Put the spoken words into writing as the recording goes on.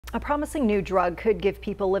A promising new drug could give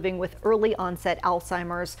people living with early onset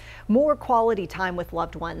Alzheimer's more quality time with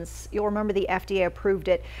loved ones. You'll remember the FDA approved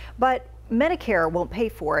it, but Medicare won't pay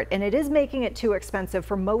for it, and it is making it too expensive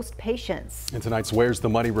for most patients. In tonight's Where's the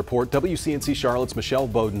Money report, WCNC Charlotte's Michelle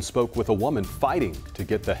Bowden spoke with a woman fighting to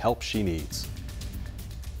get the help she needs.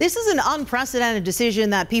 This is an unprecedented decision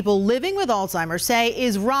that people living with Alzheimer's say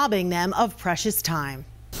is robbing them of precious time.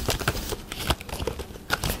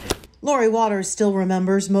 Lori Waters still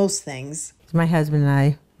remembers most things. It's my husband and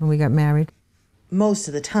I when we got married. Most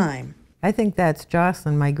of the time. I think that's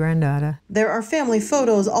Jocelyn, my granddaughter. There are family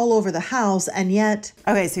photos all over the house, and yet...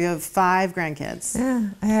 Okay, so you have 5 grandkids. Yeah,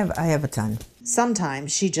 I have a ton.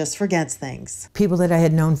 Sometimes she just forgets things. People that I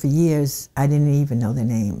had known for years, I didn't even know their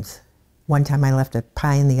names. One time I left a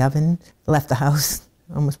pie in the oven, left the house,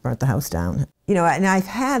 almost burnt the house down. You know, and I've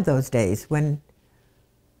had those days when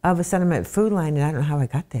all of a sudden I'm at Food Line and I don't know how I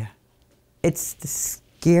got there. It's the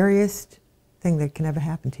scariest thing that can ever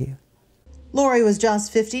happen to you. Lori was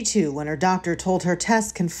just 52 when her doctor told her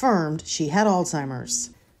tests confirmed she had Alzheimer's.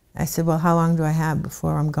 I said, well, how long do I have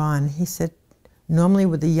before I'm gone? He said, normally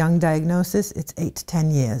with a young diagnosis, it's 8 to 10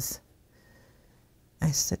 years. I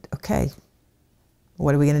said, okay,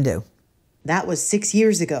 what are we going to do? That was 6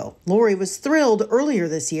 years ago. Lori was thrilled earlier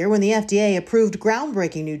this year when the FDA approved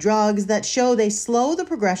groundbreaking new drugs that show they slow the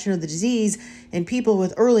progression of the disease in people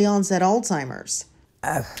with early onset Alzheimer's.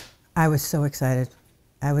 I was so excited.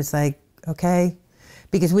 I was like, okay,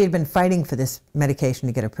 because we had been fighting for this medication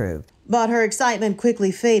to get approved. But her excitement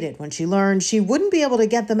quickly faded when she learned she wouldn't be able to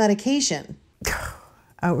get the medication.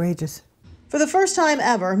 Outrageous. For the first time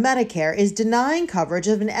ever, Medicare is denying coverage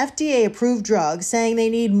of an FDA-approved drug, saying they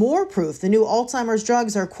need more proof the new Alzheimer's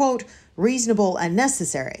drugs are, quote, reasonable and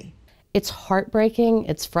necessary. It's heartbreaking,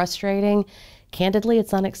 it's frustrating, candidly,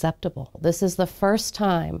 it's unacceptable. This is the first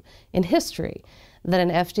time in history that an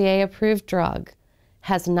FDA-approved drug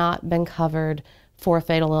has not been covered for a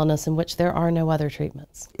fatal illness in which there are no other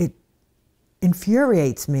treatments. It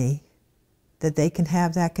infuriates me that they can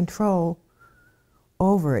have that control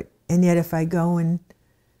over it. And yet if I go and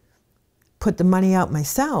put the money out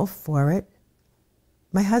myself for it,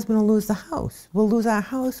 my husband will lose the house. We'll lose our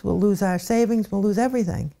house, we'll lose our savings, we'll lose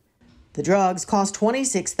everything. The drugs cost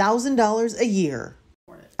 $26,000 a year.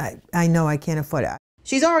 I know I can't afford it.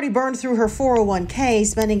 She's already burned through her 401k,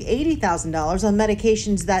 spending $80,000 on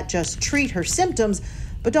medications that just treat her symptoms,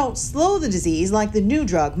 but don't slow the disease like the new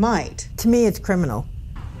drug might. To me, it's criminal.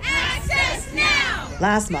 Access now!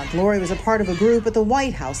 Last month, Lori was a part of a group at the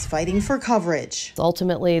White House fighting for coverage.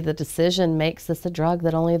 Ultimately, the decision makes this a drug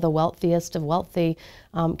that only the wealthiest of wealthy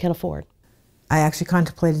can afford. I actually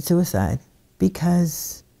contemplated suicide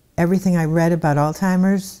because everything I read about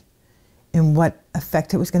Alzheimer's and what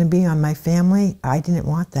effect it was going to be on my family, I didn't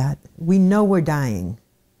want that. We know we're dying,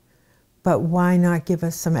 but why not give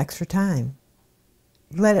us some extra time?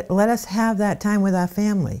 Let us have that time with our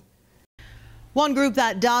family. One group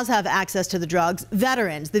that does have access to the drugs,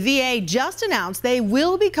 veterans. The VA just announced they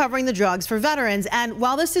will be covering the drugs for veterans, and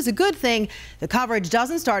while this is a good thing, the coverage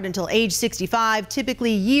doesn't start until age 65,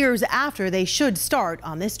 typically years after they should start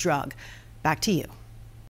on this drug. Back to you.